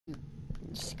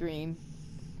scream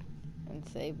and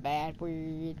say bad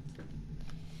words.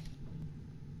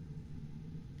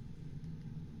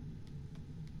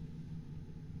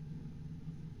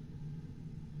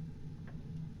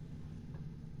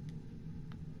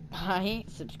 I ain't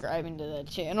subscribing to that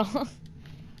channel.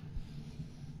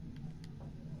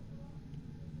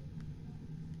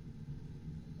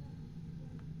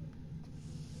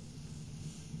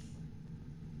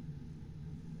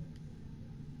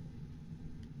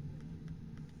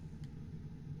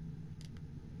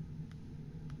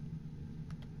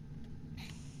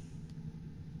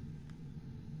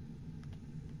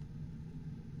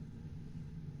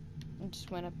 I just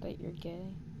went up that you're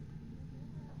gay.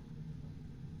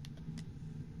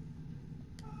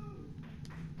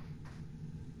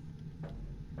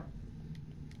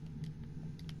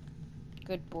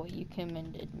 Good boy, you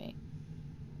commended me.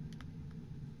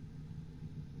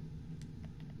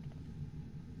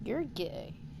 You're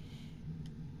gay.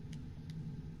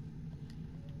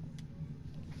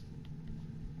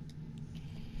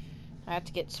 I have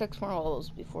to get 6 more levels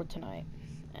before tonight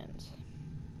ends.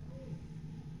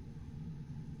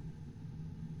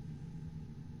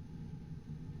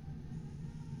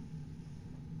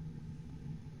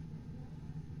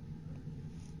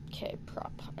 Okay,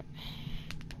 prop hunt.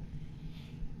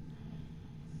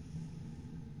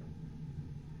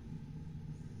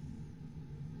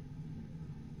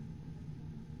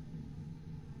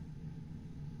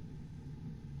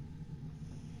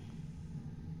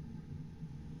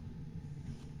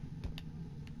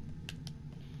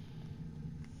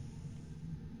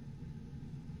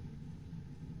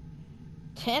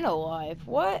 Ten alive?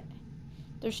 What?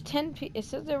 There's 10 it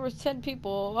said there was 10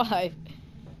 people alive.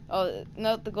 Oh,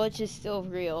 no, the glitch is still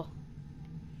real.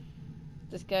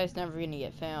 This guy's never gonna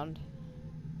get found.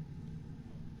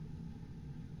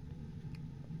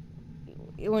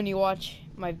 When you watch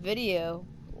my video,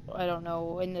 I don't know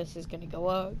when this is gonna go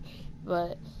up,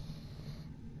 but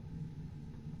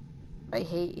I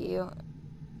hate you.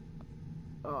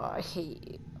 Oh, I hate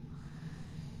you.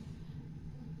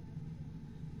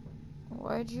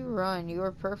 Why'd you run? You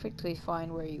were perfectly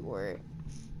fine where you were.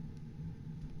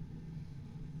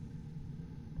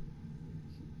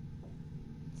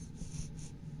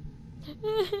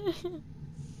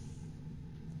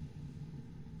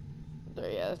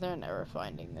 Yeah, they're never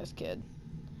finding this kid.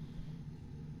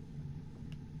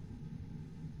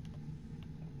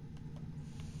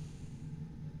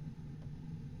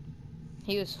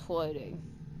 He was floating.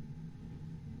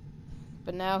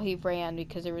 But now he ran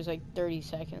because there was like 30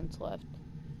 seconds left.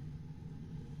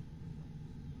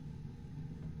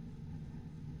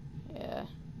 Yeah.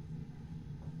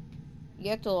 You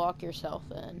have to lock yourself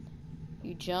in.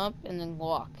 You jump and then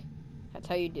lock. That's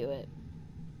how you do it.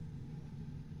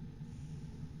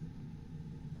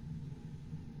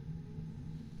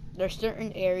 There's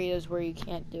certain areas where you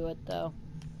can't do it though.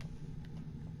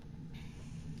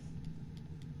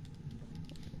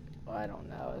 Well, I don't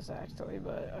know exactly,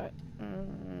 but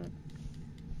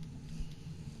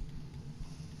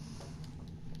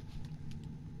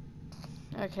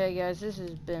Okay guys, this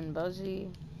has been Buzzy.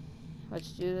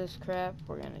 Let's do this crap.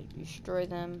 We're gonna destroy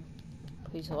them.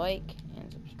 Please like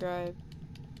and subscribe.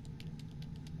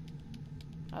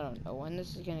 I don't know when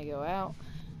this is gonna go out.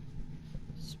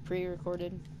 It's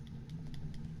pre-recorded.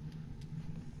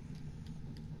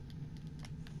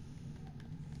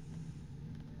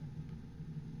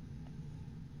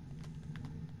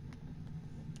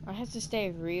 I have to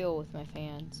stay real with my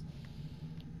fans.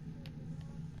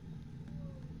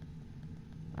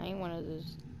 I ain't one of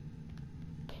those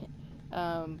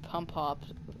pump hops,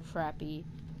 frappy,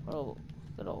 little,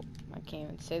 I can't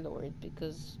even say the word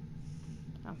because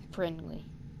I'm friendly.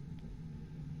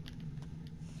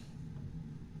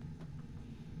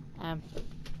 I'm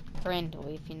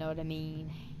friendly, if you know what I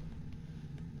mean.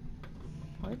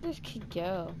 Where'd this kid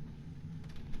go?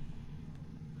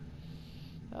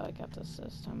 Oh, I got the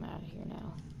system out of here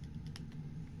now.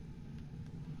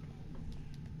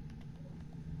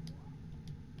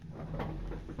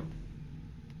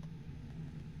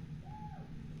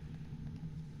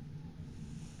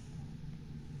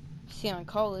 See, on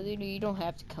Call of Duty, you don't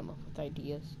have to come up with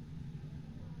ideas.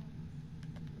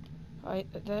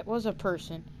 That was a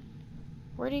person.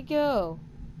 Where'd he go?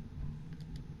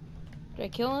 Did I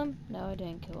kill him? No, I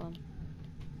didn't kill him.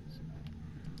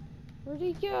 Where'd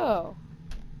he go?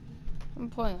 I'm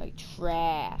playing like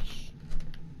trash.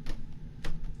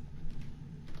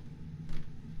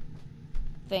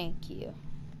 Thank you.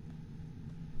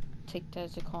 Take that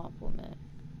as a compliment.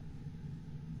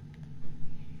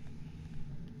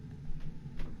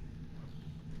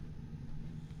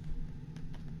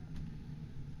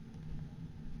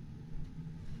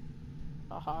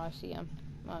 Aha, I see him.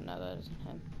 Oh, no, that isn't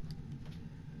him.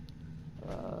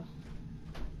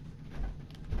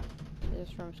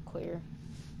 This room's clear.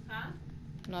 Huh?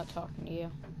 I'm not talking to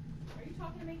you. Are you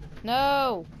talking to me?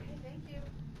 No! Okay, thank you.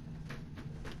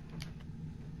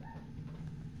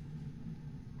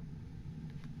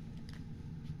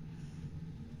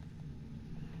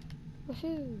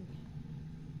 Woohoo!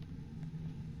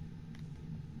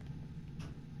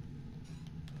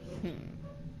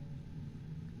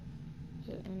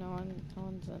 No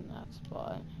one's in that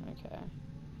spot. Okay.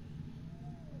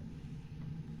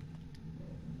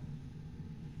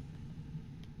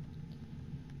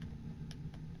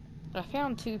 I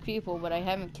found 2 people, but I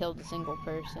haven't killed a single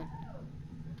person.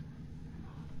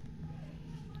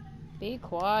 Be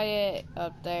quiet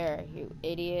up there, you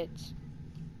idiots.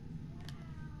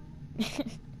 That's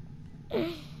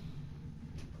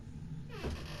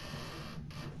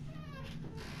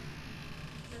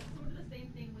sort of the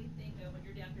same thing we think of when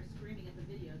you're down here screaming at the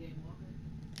video game, Walker.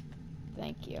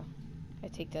 Thank you. I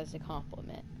take that as a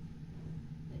compliment.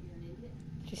 That you're an idiot?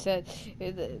 She said,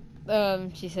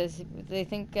 she says they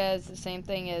think it's the same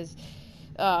thing as,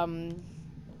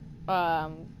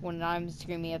 when I'm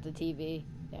screaming at the TV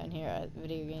down here at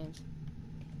video games.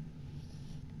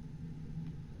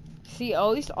 See, at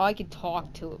least I could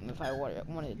talk to him if I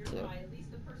wanted You're to. right. At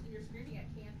least the person you're screaming at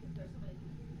can't because there's somebody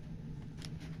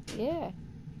who can hear you. Yeah.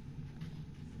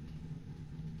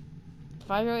 If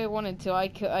I really wanted to, I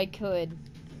could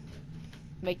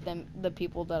make the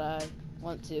people that I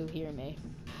want to hear me.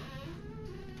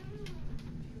 You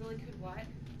really could what?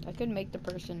 I could make the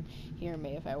person hear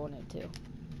me if I wanted to.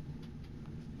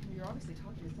 You're obviously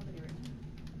talking to somebody right now.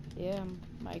 Yeah,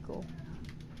 Michael.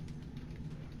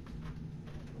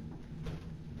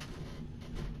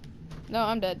 No,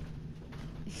 I'm dead.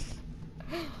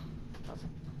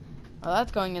 Well,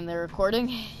 that's going in the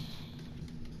recording.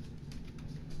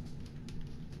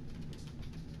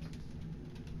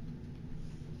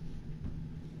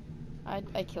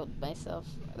 I killed myself.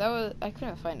 I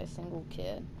couldn't find a single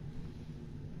kid.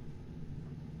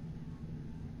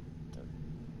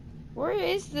 Where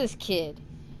is this kid?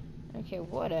 Okay,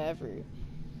 whatever.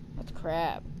 That's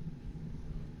crap.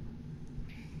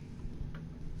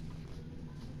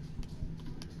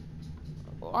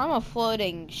 Oh, I'm a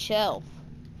floating shelf.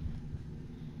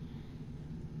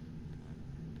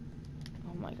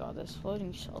 Oh my god, this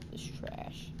floating shelf is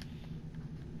trash.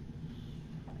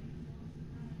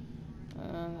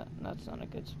 That's not a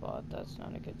good spot. That's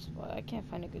not a good spot. I can't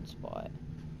find a good spot.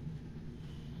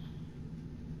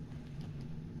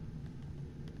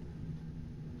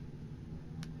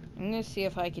 I'm gonna see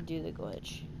if I could do the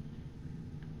glitch.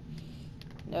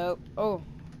 Nope. Oh,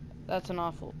 that's an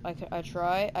awful. I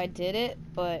tried. I did it,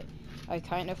 but I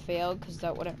kind of failed because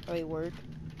that wouldn't really work.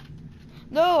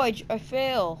 No, I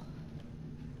fail.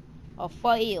 I'll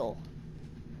fail.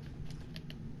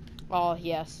 Oh,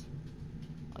 yes.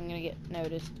 I'm gonna get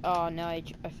noticed. Oh, no, I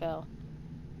fell.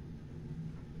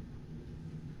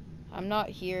 I'm not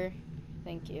here.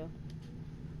 Thank you.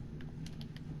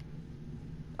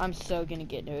 I'm so gonna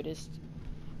get noticed.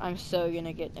 I'm so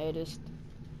gonna get noticed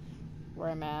where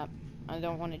I'm at. I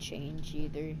don't want to change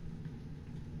either.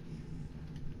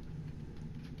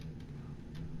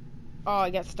 Oh, I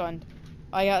got stunned.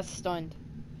 I got stunned.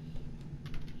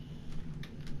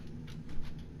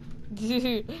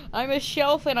 Dude, I'm a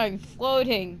shelf and I'm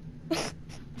floating.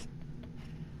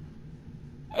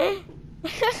 I'm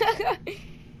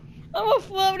a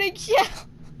floating shelf.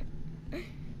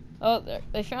 Oh, there.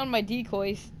 They found my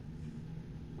decoys.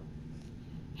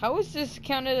 How is this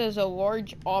counted as a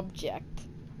large object?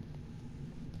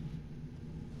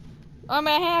 I'm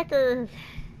a hacker.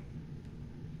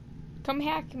 Come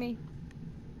hack me.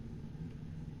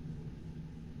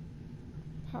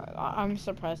 I'm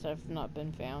surprised I've not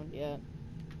been found yet.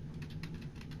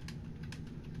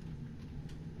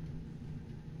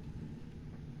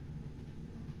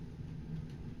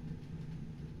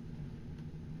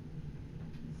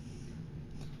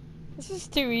 This is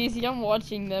too easy. I'm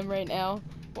watching them right now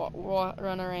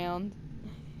run around.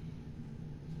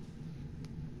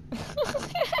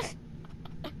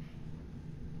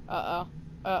 Uh-oh.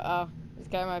 Uh-oh. This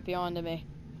guy might be onto me.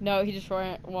 No, he just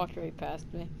walked right past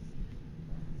me.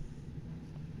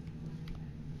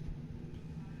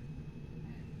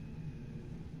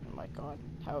 Oh my god.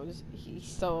 How is he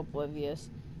so oblivious?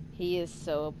 He is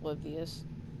so oblivious.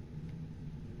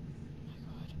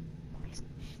 Oh my god.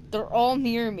 They're all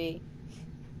near me.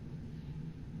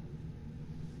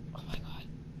 Oh my god.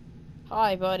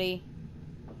 Hi, buddy.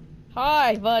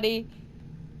 Hi, buddy.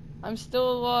 I'm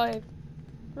still alive.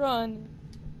 Run.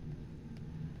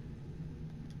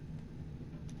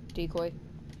 Decoy.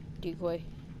 Decoy.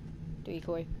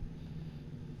 Decoy.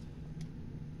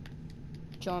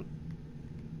 Jump.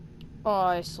 Oh,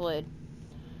 I slid.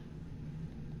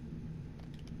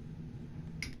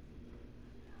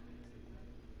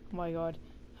 Oh my god.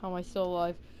 How am I still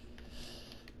alive?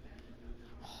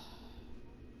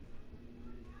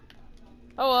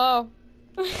 Hello.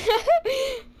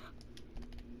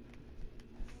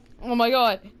 Oh my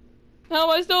god. How am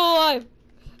I still alive?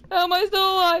 How am I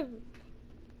still alive?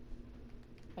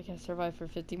 I can survive for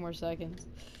 50 more seconds.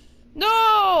 No!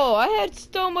 I had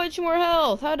so much more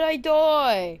health. How did I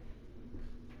die?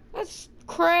 That's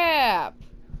crap.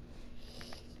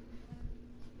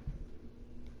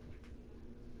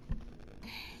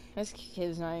 This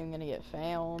kid's not even gonna get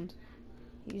found.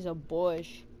 He's a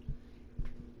bush.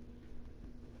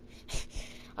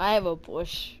 I have a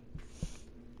bush.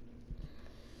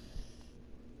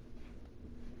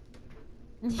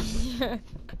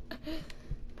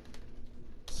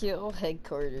 Kill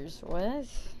headquarters. What?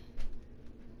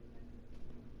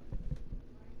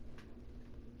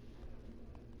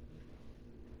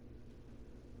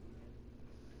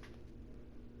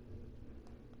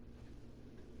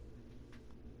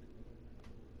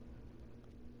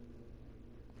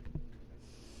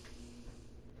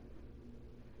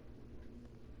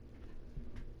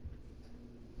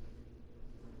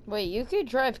 Wait, you could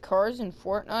drive cars in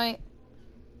Fortnite?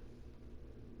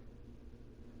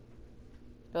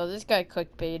 Oh, this guy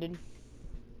clickbaited.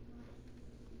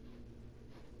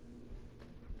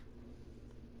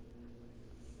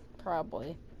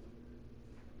 Probably.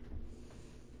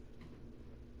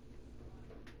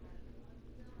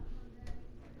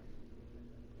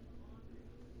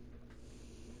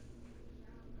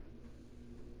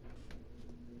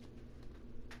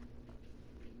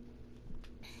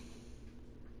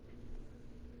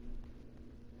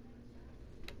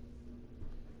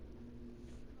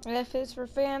 F is for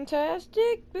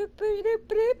fantastic. Boop, boop, boop,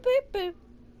 boop, boop, boop.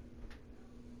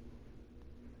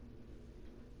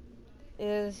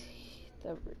 Is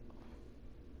the...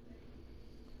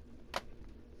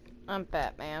 I'm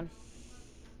Batman.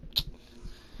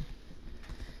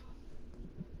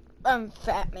 I'm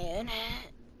Fat Man.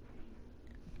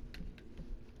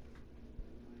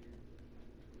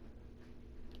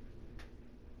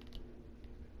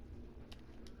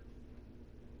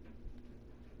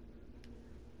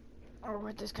 Or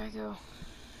where'd this guy go?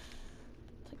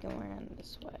 I think I went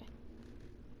this way.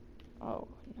 Oh,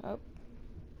 nope.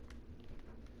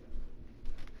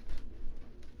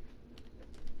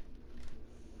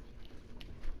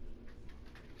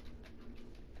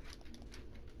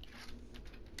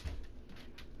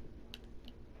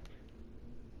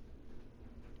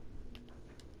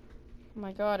 Oh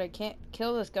my god, I can't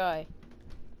kill this guy.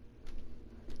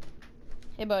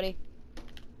 Hey, buddy.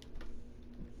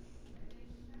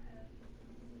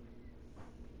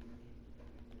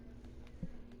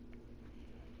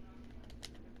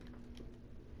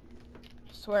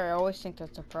 I swear, I always think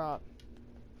that's a prop.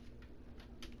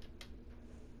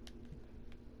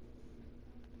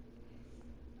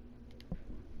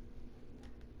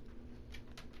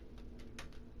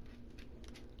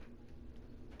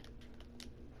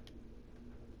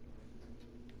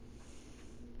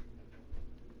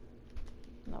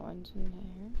 No one's in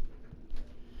there.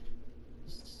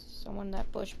 Someone in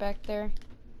that bush back there?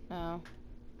 No.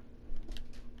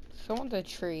 Someone's a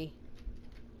tree.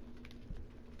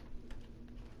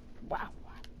 Wow.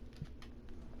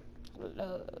 I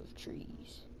love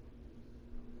trees.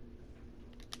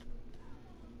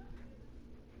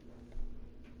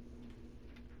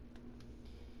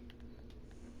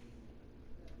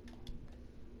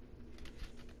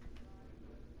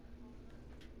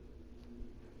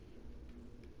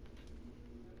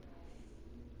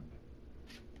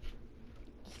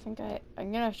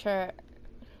 I'm gonna try.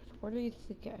 Where do you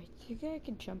think I think I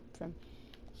could jump from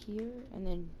here and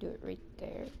then do it right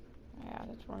there? Yeah,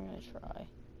 that's what I'm gonna try.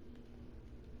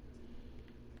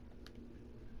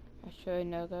 Actually,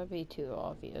 no, that'd be too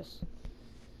obvious.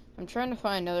 I'm trying to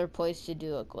find another place to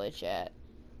do a glitch at.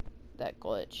 That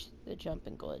glitch, the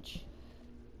jumping glitch.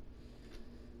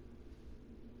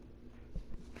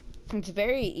 It's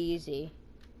very easy.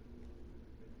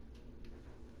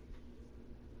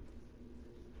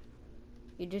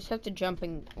 You just have to jump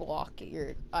and lock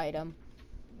your item.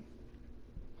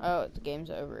 Oh, the game's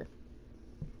over.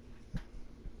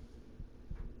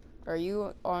 Are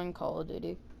you on Call of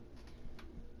Duty?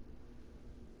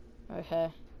 Okay.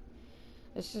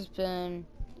 This has been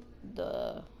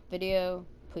the video.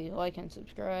 Please like and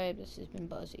subscribe. This has been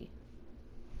Buzzy.